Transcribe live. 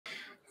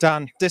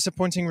Dan,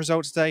 disappointing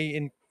result today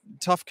in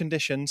tough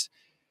conditions.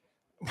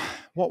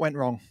 What went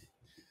wrong?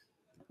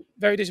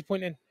 Very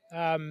disappointing.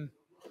 Probably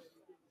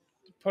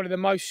the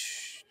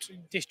most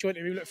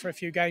disjointed we've looked for a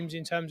few games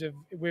in terms of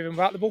with and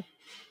without the ball.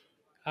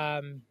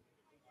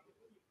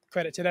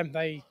 Credit to them.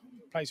 They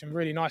played some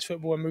really nice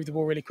football and moved the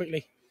ball really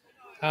quickly.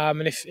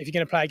 And if you're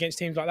going to play against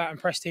teams like that and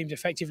press teams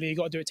effectively, you've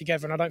got to do it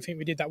together. And I don't think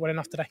we did that well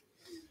enough today.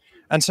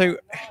 And so,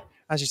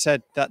 as you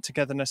said, that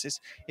togetherness,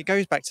 it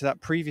goes back to that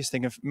previous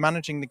thing of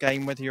managing the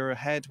game, whether you're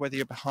ahead, whether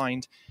you're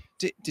behind.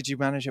 Did you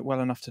manage it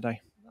well enough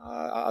today?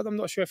 I'm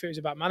not sure if it was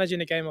about managing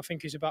the game. I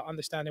think it's about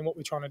understanding what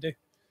we're trying to do.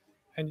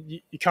 And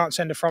you can't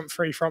send a front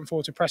three, front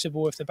four to press a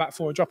ball if the back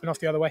four are dropping off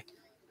the other way.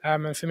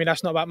 And for me,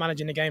 that's not about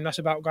managing the game. That's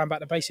about going back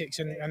to basics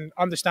and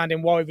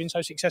understanding why we've been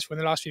so successful in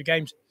the last few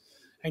games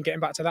and getting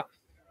back to that.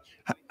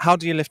 How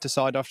do you lift a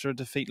side after a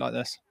defeat like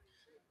this?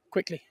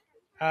 Quickly.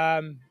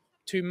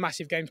 2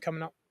 massive games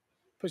coming up.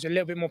 Puts a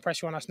little bit more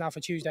pressure on us now for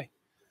Tuesday.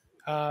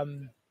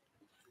 Every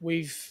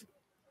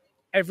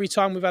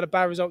time we've had a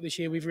bad result this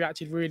year, we've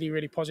reacted really,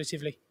 really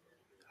positively.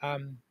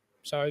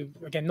 So,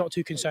 again, not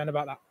too concerned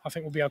about that. I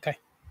think we'll be okay.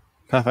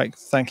 Perfect.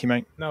 Thank you,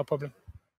 mate. No problem.